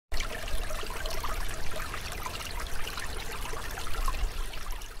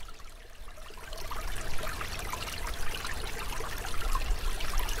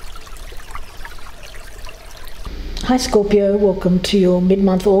Hi Scorpio, welcome to your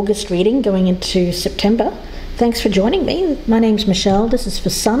mid-month August reading going into September. Thanks for joining me. My name's Michelle. This is for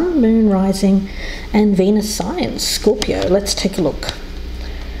Sun, Moon, Rising and Venus signs. Scorpio, let's take a look.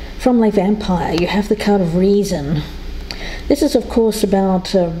 From Le Vampire, you have the card of Reason. This is of course about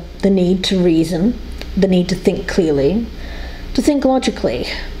the need to reason, the need to think clearly, to think logically,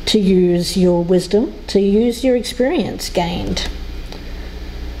 to use your wisdom, to use your experience gained.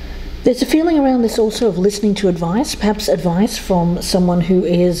 There's a feeling around this also of listening to advice, perhaps advice from someone who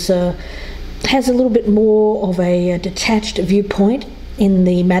is has a little bit more of a detached viewpoint in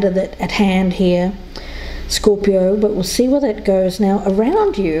the matter that at hand here, Scorpio, but we'll see where that goes. Now,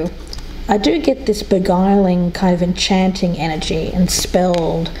 around you, I do get this beguiling kind of enchanting energy and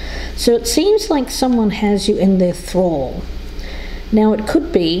spelled. So it seems like someone has you in their thrall. Now, it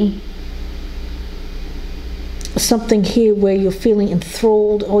could be something here where you're feeling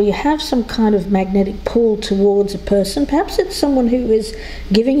enthralled, or you have some kind of magnetic pull towards a person. Perhaps it's someone who is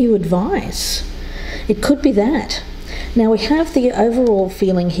giving you advice. It could be that. Now we have the overall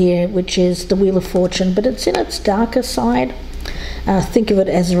feeling here, which is the Wheel of Fortune, but it's in its darker side. Think of it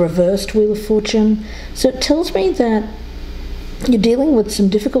as a reversed Wheel of Fortune. So it tells me that you're dealing with some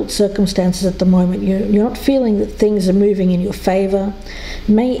difficult circumstances at the moment. You're not feeling that things are moving in your favor.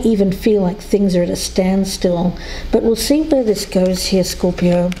 You may even feel like things are at a standstill. But we'll see where this goes here,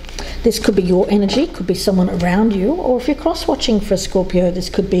 Scorpio. This could be your energy, could be someone around you, or if you're cross-watching for a Scorpio,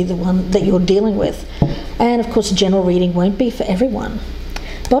 this could be the one that you're dealing with. And of course, a general reading won't be for everyone.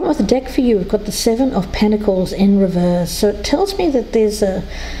 Bottom of the deck for you, we've got the Seven of Pentacles in reverse. So it tells me that there's an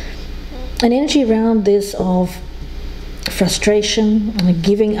energy around this of frustration and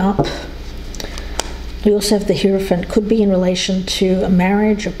giving up. We also have the Hierophant. Could be in relation to a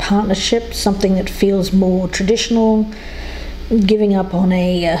marriage, a partnership, something that feels more traditional, giving up on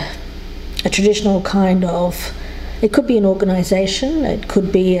a traditional kind of, it could be an organization, it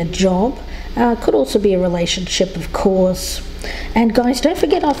could be a job, could also be a relationship, of course. And guys, don't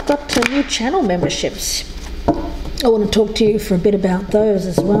forget I've got new channel memberships. I want to talk to you for a bit about those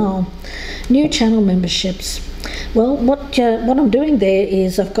as well. New channel memberships. Well, what I'm doing there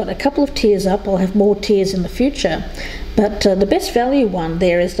is I've got a couple of tiers up. I'll have more tiers in the future, but the best value one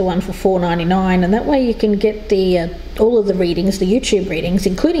there is the one for $4.99, and that way you can get the all of the readings, the YouTube readings,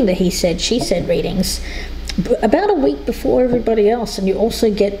 including the he said, she said readings, about a week before everybody else, and you also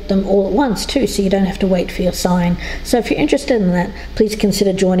get them all at once too, so you don't have to wait for your sign. So if you're interested in that, please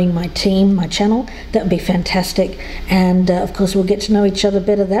consider joining my team, my channel. That would be fantastic, and of course we'll get to know each other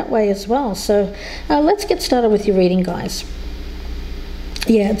better that way as well. So let's get started with your reading, guys.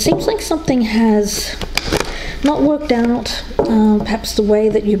 Yeah, it seems like something has not worked out perhaps the way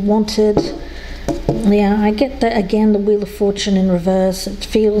that you'd wanted. Yeah, I get that again, the Wheel of Fortune in reverse. It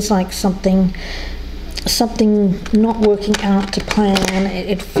feels like something not working out to plan.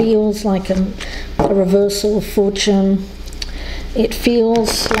 It feels like a reversal of fortune. It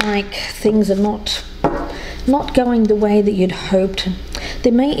feels like things are not going the way that you'd hoped.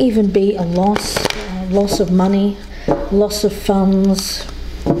 There may even be a loss of money, loss of funds.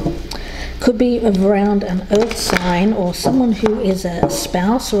 Could be around an earth sign or someone who is a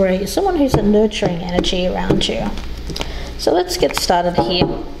spouse or someone who's a nurturing energy around you. So let's get started here.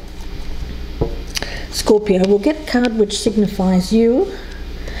 Scorpio, we'll get a card which signifies you,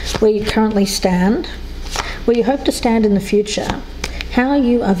 where you currently stand, where you hope to stand in the future, how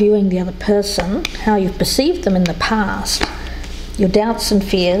you are viewing the other person, how you've perceived them in the past, your doubts and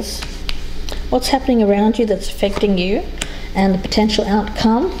fears, what's happening around you that's affecting you, and the potential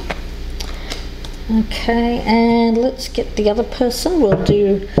outcome. Okay, and let's get the other person. We'll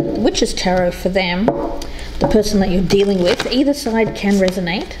do the Witch's Tarot for them, the person that you're dealing with. Either side can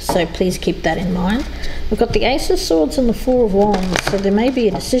resonate, so please keep that in mind. We've got the Ace of Swords and the Four of Wands, so there may be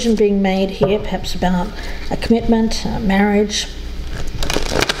a decision being made here, perhaps about a commitment, a marriage.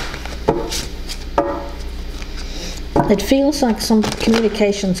 It feels like some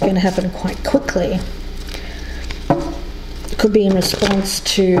communication is going to happen quite quickly. It could be in response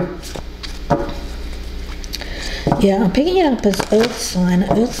to, yeah, I'm picking it up as earth sign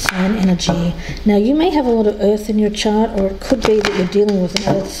energy. Now you may have a lot of earth in your chart, or it could be that you're dealing with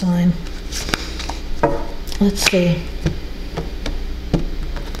an earth sign. Let's see.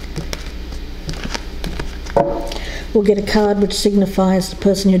 We'll get a card which signifies the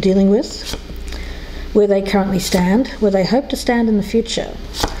person you're dealing with, where they currently stand, where they hope to stand in the future,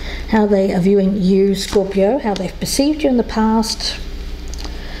 how they are viewing you, Scorpio, how they've perceived you in the past.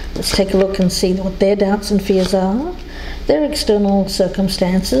 Let's take a look and see what their doubts and fears are, their external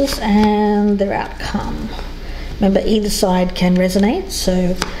circumstances, and their outcome. Remember, either side can resonate,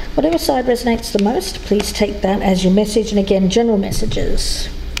 so whatever side resonates the most, please take that as your message. And again, general messages.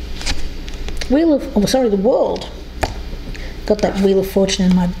 The World. Got that Wheel of Fortune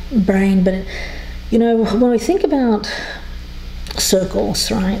in my brain, but you know, when we think about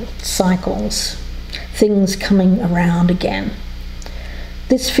circles, right, cycles, things coming around again,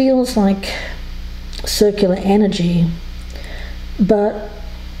 this feels like circular energy, but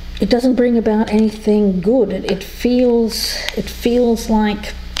it doesn't bring about anything good. It feels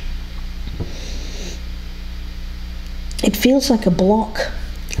like a block.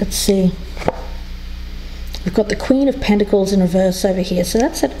 Let's see. We've got the Queen of Pentacles in reverse over here, so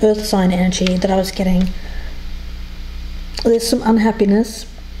that's that earth sign energy that I was getting. There's some unhappiness.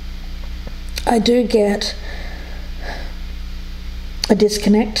 I do get a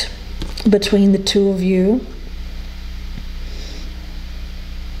disconnect between the two of you.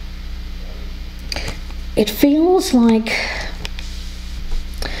 It feels like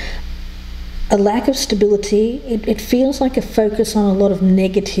a lack of stability. It feels like a focus on a lot of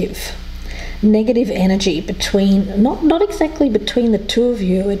negative energy between, not exactly between the two of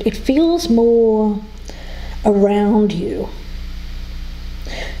you. It feels more around you.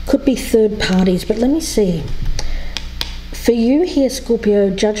 Could be third parties, but let me see. For you here, Scorpio,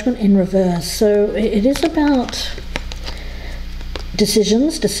 Judgment in reverse. So it is about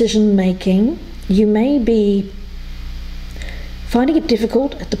decision making. You may be finding it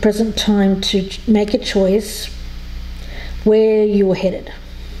difficult at the present time to make a choice where you are headed.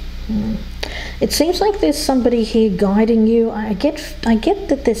 It seems like there's somebody here guiding you. I get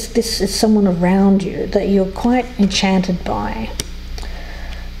that this is someone around you that you're quite enchanted by.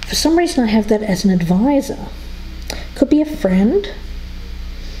 For some reason I have that as an advisor. Could be a friend.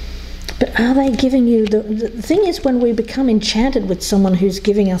 But are they giving you the thing is, when we become enchanted with someone who's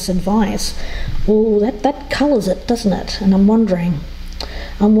giving us advice, well, that colours it, doesn't it? And I'm wondering.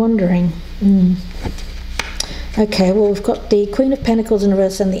 Okay, well, we've got the Queen of Pentacles in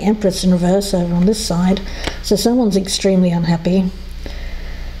reverse and the Empress in reverse over on this side. So someone's extremely unhappy.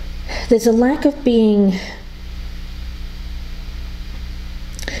 There's a lack of being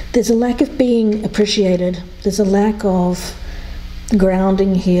appreciated. There's a lack of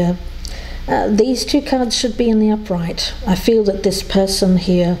grounding here. These two cards should be in the upright. I feel that this person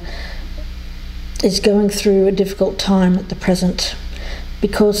here is going through a difficult time at the present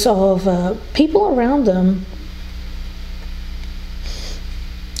because of people around them,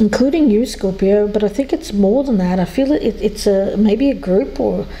 including you, Scorpio, but I think it's more than that. I feel that it's maybe a group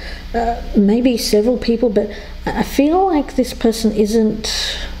or maybe several people, but I feel like this person isn't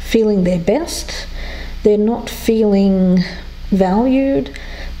feeling their best. They're not feeling valued.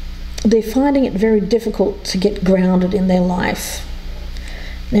 They're finding it very difficult to get grounded in their life.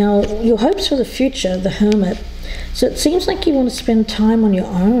 Now, your hopes for the future, the Hermit. So it seems like you want to spend time on your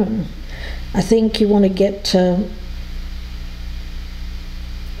own. I think you want to get...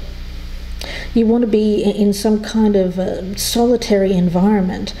 you want to be in some kind of solitary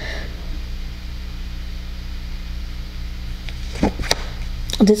environment.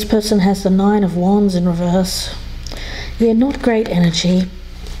 This person has the Nine of Wands in reverse. Yeah, not great energy.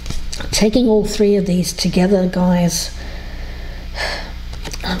 Taking all three of these together, guys,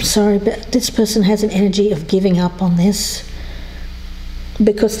 I'm sorry, but this person has an energy of giving up on this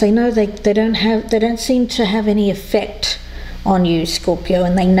because they know they don't seem to have any effect on you, Scorpio,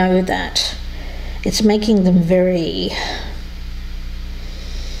 and they know that. It's making them very...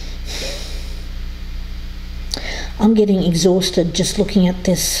 I'm getting exhausted just looking at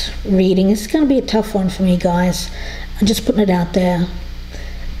this reading. It's going to be a tough one for me, guys. I'm just putting it out there.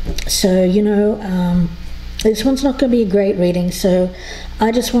 So, you know, this one's not going to be a great reading. So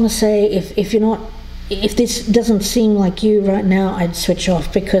I just want to say, if this doesn't seem like you right now, I'd switch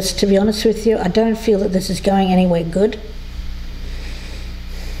off, because to be honest with you, I don't feel that this is going anywhere good.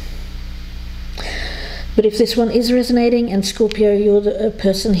 But if this one is resonating, and Scorpio, you're the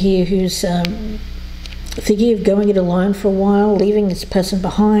person here who's thinking of going it alone for a while, leaving this person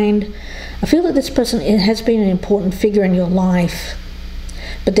behind, I feel that this person has been an important figure in your life,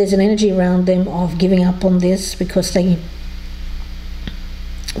 but there's an energy around them of giving up on this because they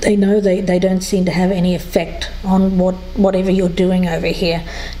know they don't seem to have any effect on whatever you're doing over here.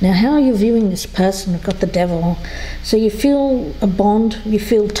 Now, how are you viewing this person? We've got the Devil. So you feel a bond, you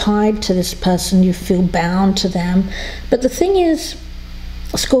feel tied to this person, you feel bound to them. But the thing is,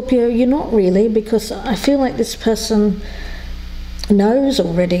 Scorpio, you're not really, because I feel like this person knows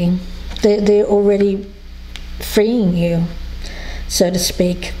already. They're already freeing you, so to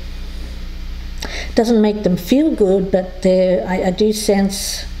speak. Doesn't make them feel good, but I do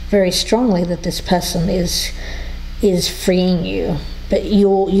sense very strongly that this person is is freeing you. But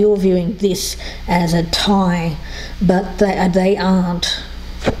you're viewing this as a tie, but they aren't.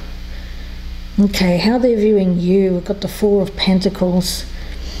 Okay, how they're viewing you, we've got the Four of Pentacles.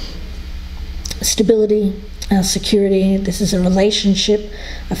 Stability, security, this is a relationship.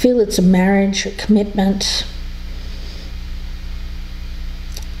 I feel it's a marriage, a commitment.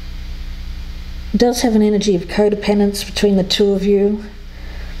 It does have an energy of codependence between the two of you.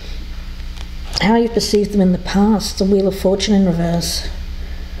 How you perceived them in the past, the Wheel of Fortune in reverse.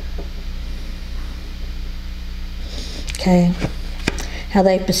 Okay, how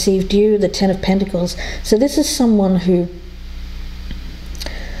they perceived you, the Ten of Pentacles. So this is someone who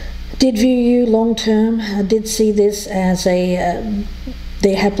did view you long term, did see this as their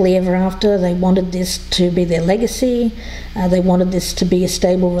happily ever after. They wanted this to be their legacy. They wanted this to be a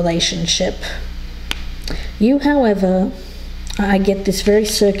stable relationship. You, however, I get this very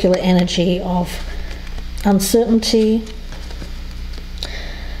circular energy of uncertainty.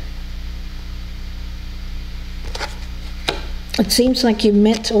 It seems like you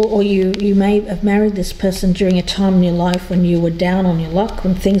met or you may have married this person during a time in your life when you were down on your luck,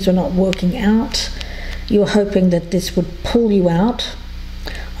 when things were not working out. You were hoping that this would pull you out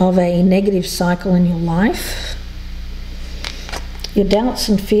of a negative cycle in your life. Your doubts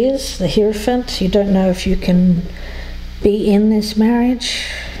and fears, the Hierophant, you don't know if you can be in this marriage.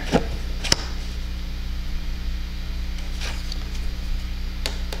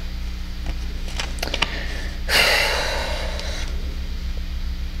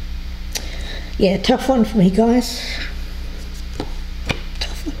 Yeah, tough one for me, guys.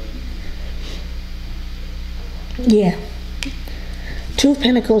 Tough one. Yeah. Two of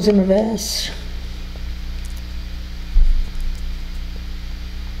Pentacles in reverse.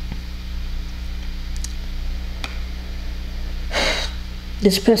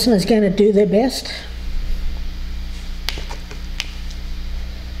 This person is going to do their best.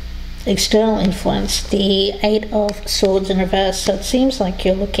 External influence, the Eight of Swords in reverse. So it seems like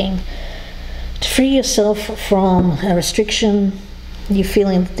you're looking to free yourself from a restriction. You're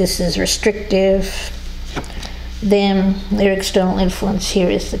feeling that this is restrictive. Then their external influence here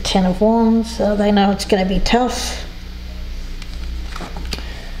is the Ten of Wands. So they know it's going to be tough.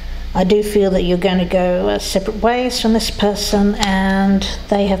 I do feel that you're going to go separate ways from this person, and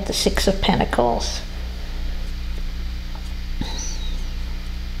they have the Six of Pentacles.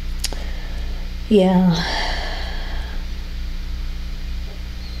 Yeah.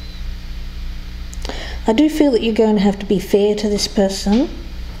 I do feel that you're going to have to be fair to this person.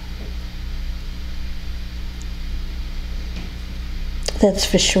 That's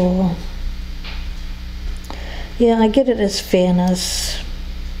for sure. Yeah, I get it as fairness.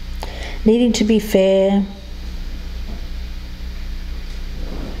 Needing to be fair.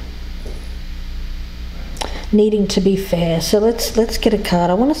 Needing to be fair. So let's get a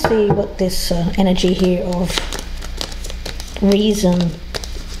card. I want to see what this energy here of reason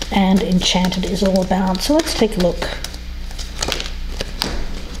and enchanted is all about. So let's take a look.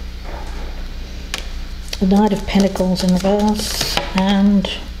 The Knight of Pentacles in reverse, and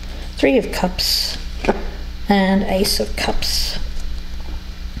Three of Cups, and Ace of Cups.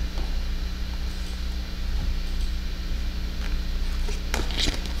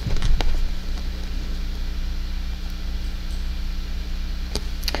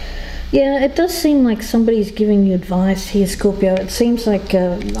 Yeah, it does seem like somebody's giving you advice here, Scorpio. It seems like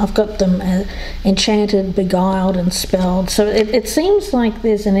I've got them enchanted, beguiled and spelled. So it seems like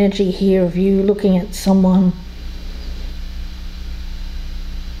there's an energy here of you looking at someone.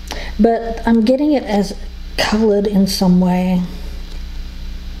 But I'm getting it as coloured in some way.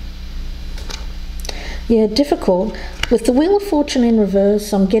 Yeah, difficult. With the Wheel of Fortune in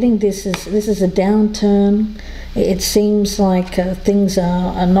reverse, I'm getting this is a downturn. It seems like things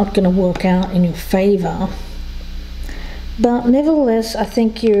are not going to work out in your favour. But nevertheless, I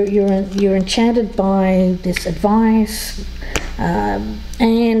think you're enchanted by this advice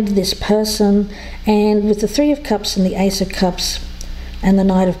and this person. And with the Three of Cups and the Ace of Cups and the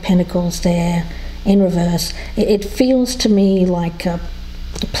Knight of Pentacles there in reverse, it feels to me like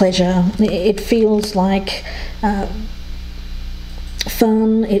pleasure. It feels like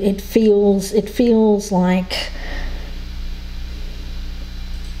fun. It feels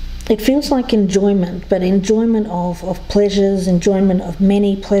like enjoyment, but enjoyment of pleasures, enjoyment of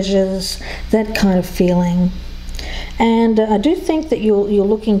many pleasures, that kind of feeling. And I do think that you're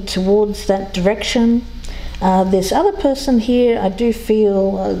looking towards that direction. This other person here, I do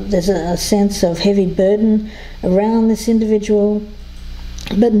feel there's a sense of heavy burden around this individual,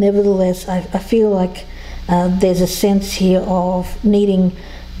 but nevertheless I feel like there's a sense here of needing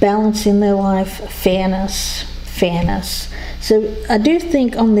balance in their life, fairness fairness. So I do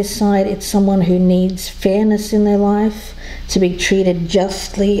think on this side it's someone who needs fairness in their life, to be treated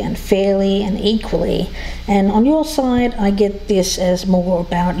justly and fairly and equally. And on your side, I get this as more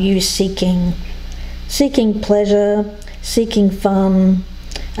about you seeking pleasure, seeking fun,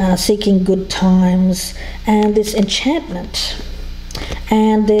 seeking good times, and this enchantment.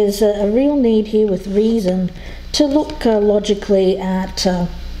 And there's a real need here with reason to look logically at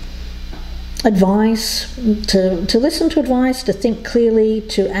advice, to listen to advice, to think clearly,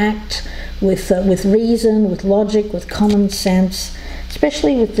 to act with reason, with logic, with common sense,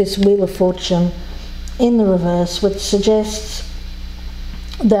 especially with this Wheel of Fortune in the reverse, which suggests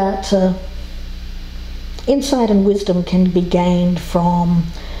that insight and wisdom can be gained from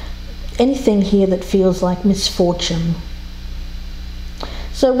anything here that feels like misfortune.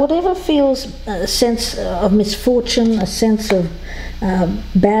 So whatever feels a sense of misfortune, a sense of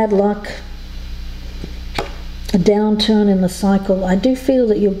bad luck, a downturn in the cycle, I do feel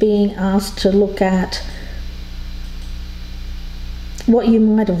that you're being asked to look at what you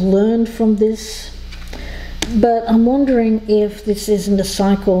might have learned from this. But I'm wondering if this isn't a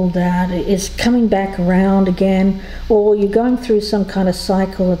cycle that is coming back around again, or you're going through some kind of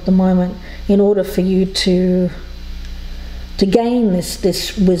cycle at the moment in order for you to gain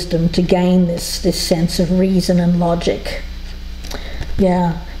this wisdom, to gain this sense of reason and logic.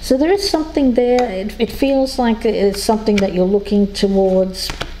 Yeah, so there is something there. It feels like it's something that you're looking towards.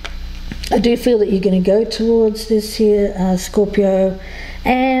 I do feel that you're going to go towards this here, Scorpio.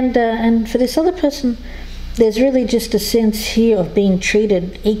 And for this other person, there's really just a sense here of being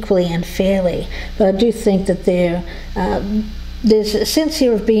treated equally and fairly. But I do think that there's a sense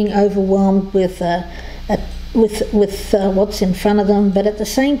here of being overwhelmed with what's in front of them. But at the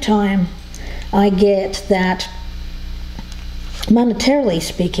same time, I get that monetarily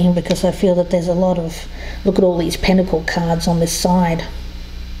speaking, because I feel that there's a lot of, look at all these pentacle cards on this side.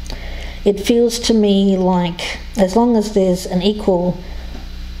 It feels to me like as long as there's an equal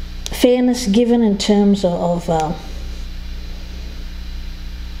fairness given in terms of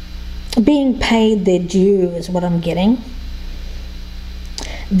being paid their due is what I'm getting,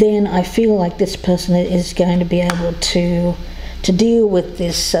 then I feel like this person is going to be able to deal with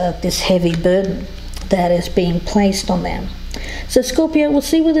this heavy burden that is being placed on them. So Scorpio, we'll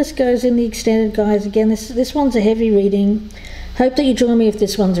see where this goes in the extended, guys. Again, this one's a heavy reading. Hope that you join me if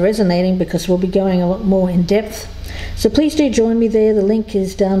this one's resonating, because we'll be going a lot more in depth. So please do join me there. The link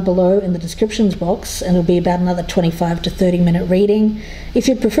is down below in the descriptions box, and it'll be about another 25 to 30 minute reading. If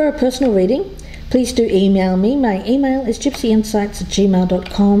you prefer a personal reading, please do email me. My email is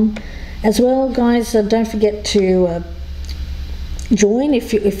gypsyinsights@gmail.com. As well, guys, don't forget to join.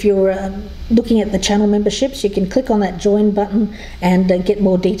 If you're looking at the channel memberships, you can click on that join button and get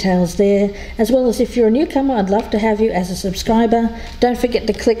more details there. As well as if you're a newcomer, I'd love to have you as a subscriber. Don't forget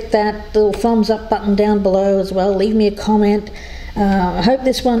to click that little thumbs up button down below as well. Leave me a comment. I hope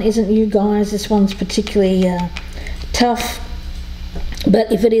this one isn't you guys. This one's particularly tough.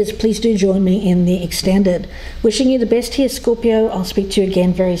 But if it is, please do join me in the extended. Wishing you the best here, Scorpio. I'll speak to you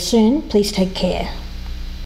again very soon. Please take care.